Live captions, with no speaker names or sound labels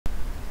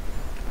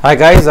Hi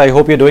guys, I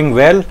hope you're doing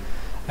well,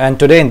 and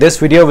today in this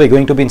video we're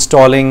going to be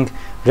installing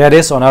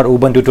Redis on our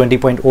Ubuntu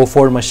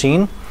 20.04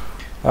 machine.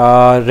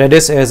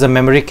 Redis is a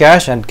memory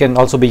cache and can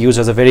also be used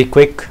as a very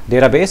quick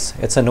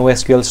database. It's a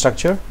NoSQL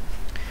structure,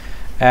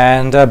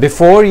 and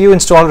before you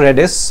install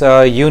Redis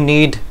you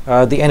need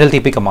the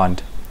NLTP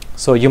command.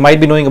 So you might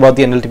be knowing about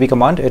the NLTP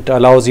command. It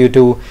allows you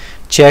to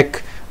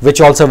check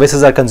which all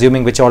services are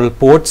consuming which all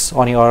ports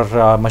on your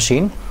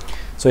machine.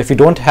 So if you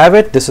don't have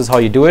it, this is how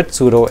you do it: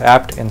 sudo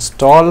apt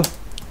install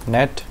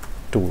net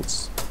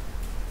tools.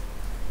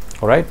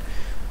 Alright,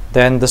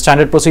 then the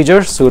standard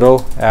procedure,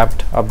 sudo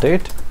apt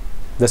update.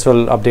 This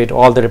will update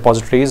all the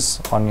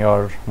repositories on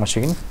your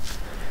machine.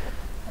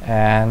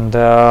 And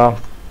now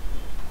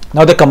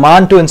the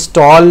command to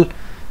install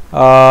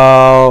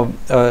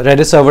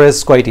redis-server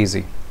is quite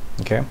easy.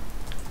 Okay,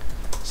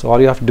 so all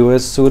you have to do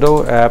is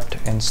sudo apt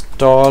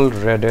install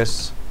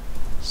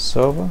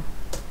redis-server,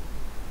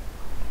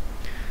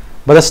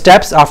 but the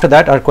steps after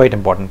that are quite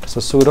important. So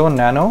sudo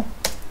nano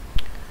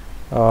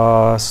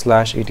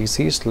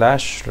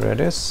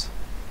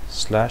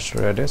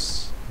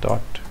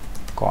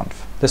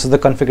 /etc/redis/redis.conf. This is the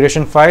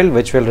configuration file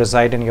which will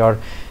reside in your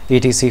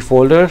etc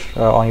folder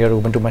on your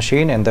Ubuntu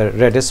machine. In the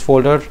Redis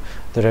folder,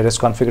 the Redis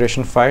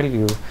configuration file,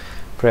 you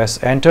press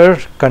enter,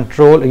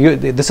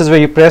 this is where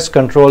you press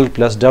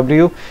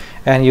ctrl+w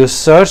and you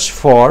search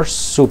for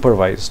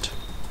supervised.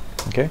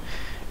 Okay,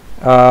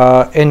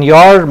 in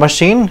your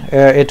machine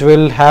it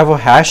will have a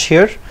hash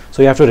here,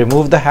 so you have to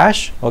remove the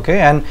hash. Okay,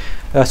 and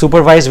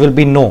supervised will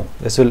be no.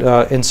 This will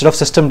instead of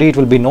systemd it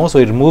will be no, so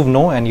you remove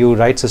no and you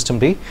write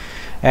systemd,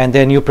 and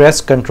then you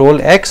press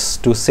ctrl+x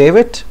to save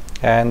it,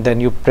 and then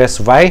you press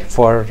y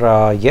for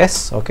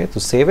yes, okay, to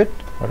save it.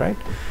 All right,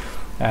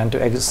 and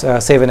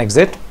to save and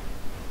exit.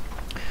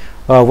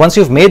 Once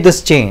you've made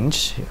this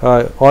change,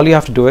 all you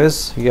have to do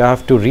is you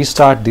have to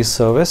restart this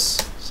service,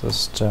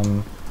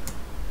 systemctl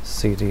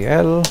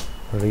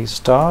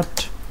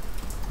restart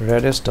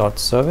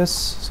redis.service,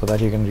 so that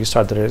you can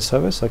restart the Redis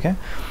service. Okay,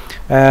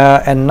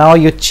 and now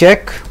you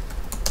check.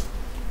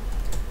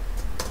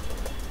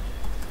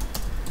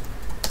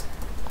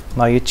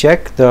 Now you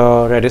check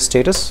the Redis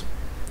status.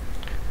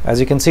 As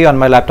you can see on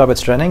my laptop,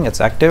 it's running,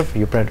 it's active.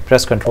 You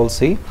press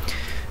Ctrl+C,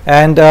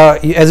 and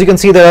as you can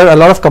see, there are a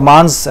lot of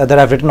commands that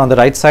I've written on the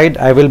right side.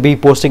 I will be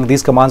posting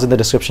these commands in the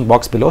description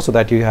box below so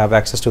that you have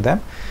access to them.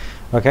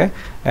 Okay,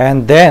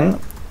 and then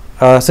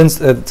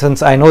since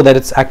I know that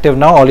it's active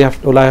now,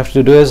 all I have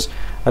to do is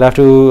I'll have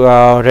to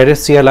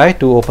redis-cli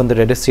to open the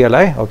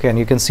redis-cli. Okay, and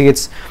you can see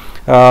it's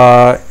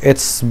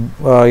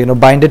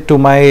binded to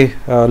my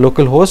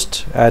local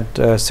host at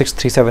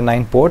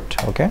 6379 port.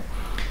 Okay,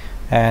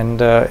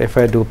 and if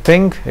I do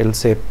ping, it'll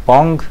say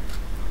pong.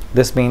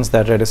 This means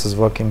that Redis is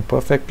working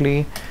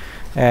perfectly.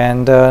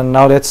 And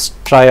now let's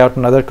try out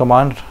another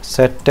command,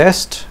 set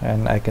test,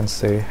 and I can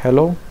say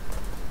hello.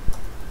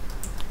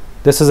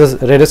 This is a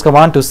Redis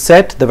command to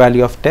set the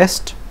value of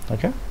test.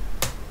 Okay,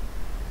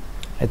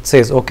 it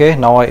says okay.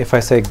 Now if I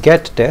say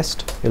get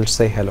test, it'll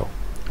say hello.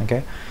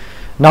 Okay,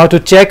 now to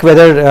check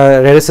whether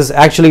Redis is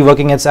actually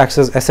working, it's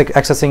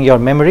accessing your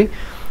memory,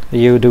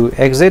 you do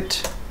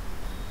exit,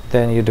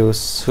 then you do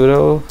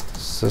sudo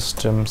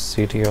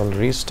systemctl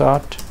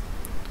restart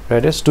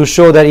Redis to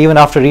show that even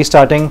after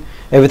restarting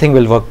everything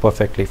will work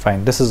perfectly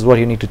fine. This is what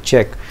you need to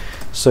check.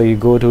 So you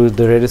go to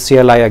the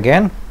redis-cli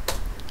again,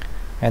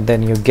 and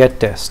then you get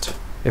test.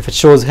 If it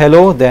shows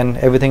hello, then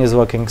everything is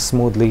working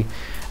smoothly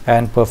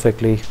and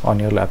perfectly on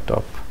your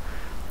laptop.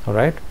 All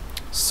right,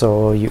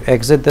 so you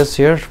exit this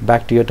here,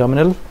 back to your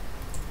terminal.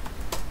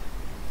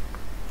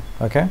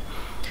 Okay,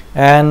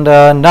 and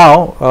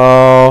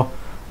now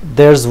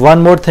there's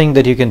one more thing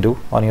that you can do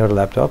on your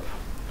laptop.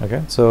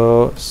 Okay,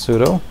 so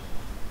sudo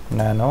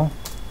nano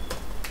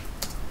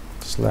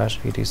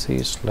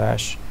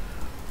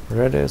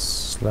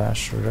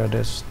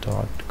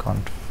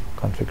 /etc/redis/redis.conf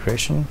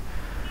configuration,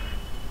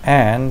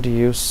 and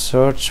you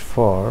search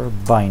for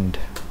bind.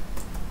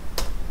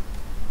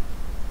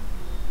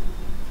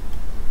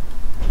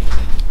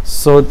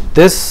 So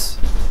this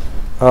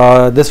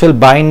will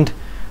bind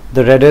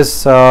the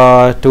Redis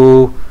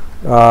to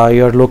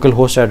your local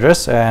host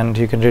address, and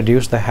you can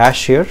reduce the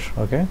hash here.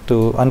 Okay,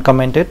 to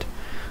uncomment it,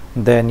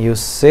 then you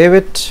save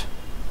it.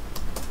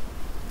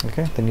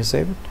 Okay, then you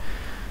save it,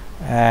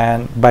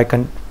 and by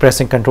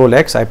pressing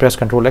Ctrl+X, I pressed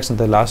Ctrl+X in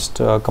the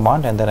last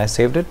command, and then I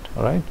saved it.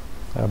 All right,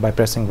 by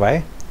pressing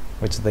Y,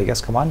 which is the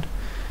yes command,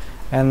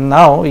 and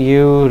now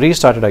you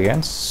restart it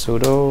again,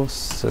 sudo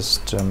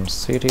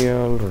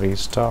systemctl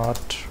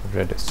restart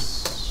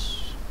redis.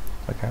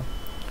 Okay,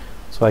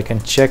 so I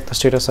can check the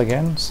status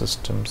again,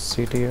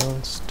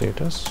 systemctl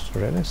status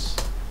redis,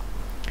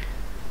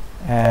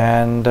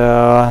 and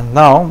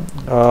now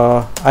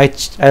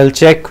I'll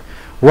check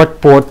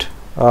what port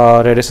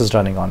Redis is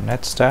running on.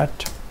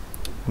 Netstat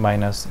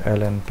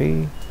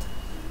 -lnp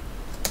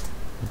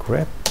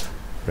grep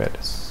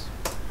redis.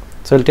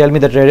 So it'll tell me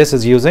that Redis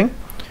is using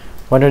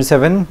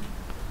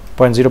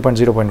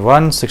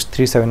 127.0.0.1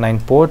 6379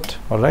 port.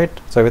 All right,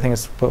 so everything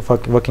is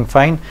working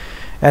fine.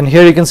 And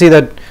here you can see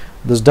that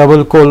this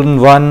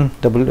 :1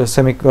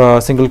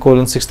 single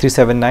colon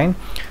 6379.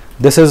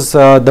 This is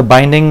the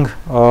binding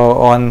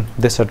on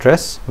this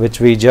address, which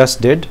we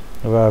just did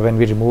when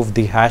we removed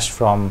the hash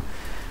from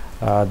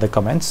the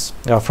comments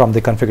from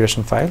the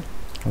configuration file.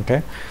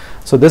 Okay,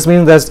 so this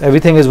means that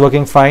everything is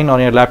working fine on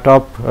your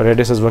laptop.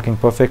 Redis is working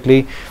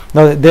perfectly.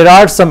 Now there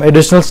are some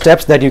additional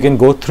steps that you can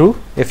go through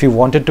if you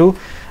wanted to.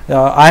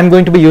 I'm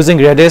going to be using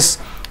Redis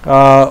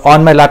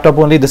on my laptop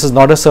only. This is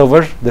not a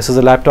server. This is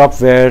a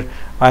laptop where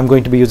I'm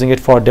going to be using it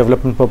for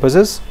development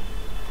purposes.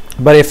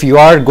 But if you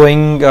are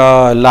going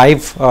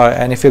live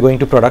and if you're going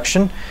to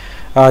production,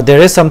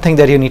 there is something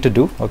that you need to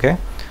do. Okay,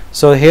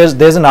 so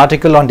there's an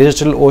article on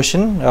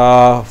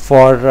DigitalOcean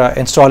for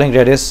installing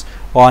Redis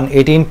on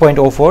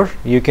 18.04.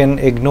 You can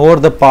ignore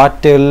the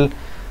part till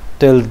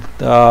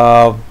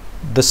the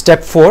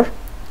step 4.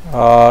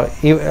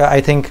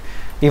 I think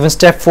even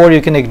step 4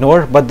 you can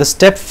ignore, but the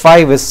step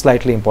 5 is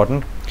slightly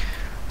important.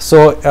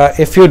 So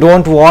if you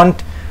don't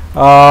want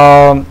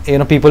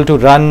people to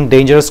run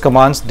dangerous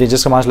commands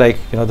like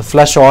the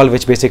flush all,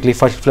 which basically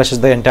flushes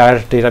the entire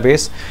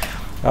database,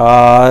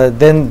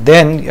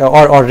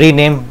 or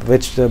rename,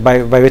 which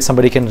by which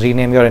somebody can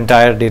rename your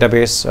entire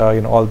database,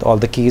 all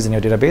the keys in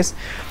your database.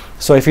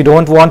 So if you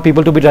don't want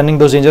people to be running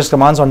those dangerous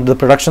commands on the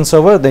production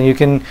server, then you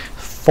can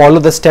follow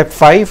the step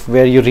 5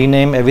 where you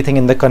rename everything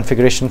in the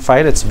configuration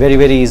file. It's very,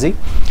 very easy,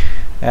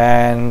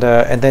 and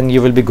then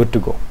you will be good to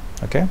go.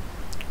 Okay,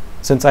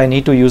 since I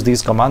need to use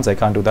these commands, I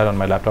can't do that on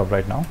my laptop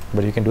right now,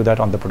 but you can do that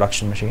on the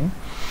production machine.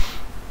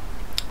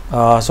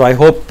 So I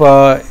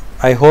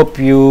hope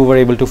you were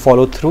able to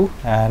follow through,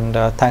 and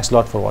thanks a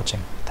lot for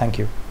watching. Thank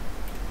you.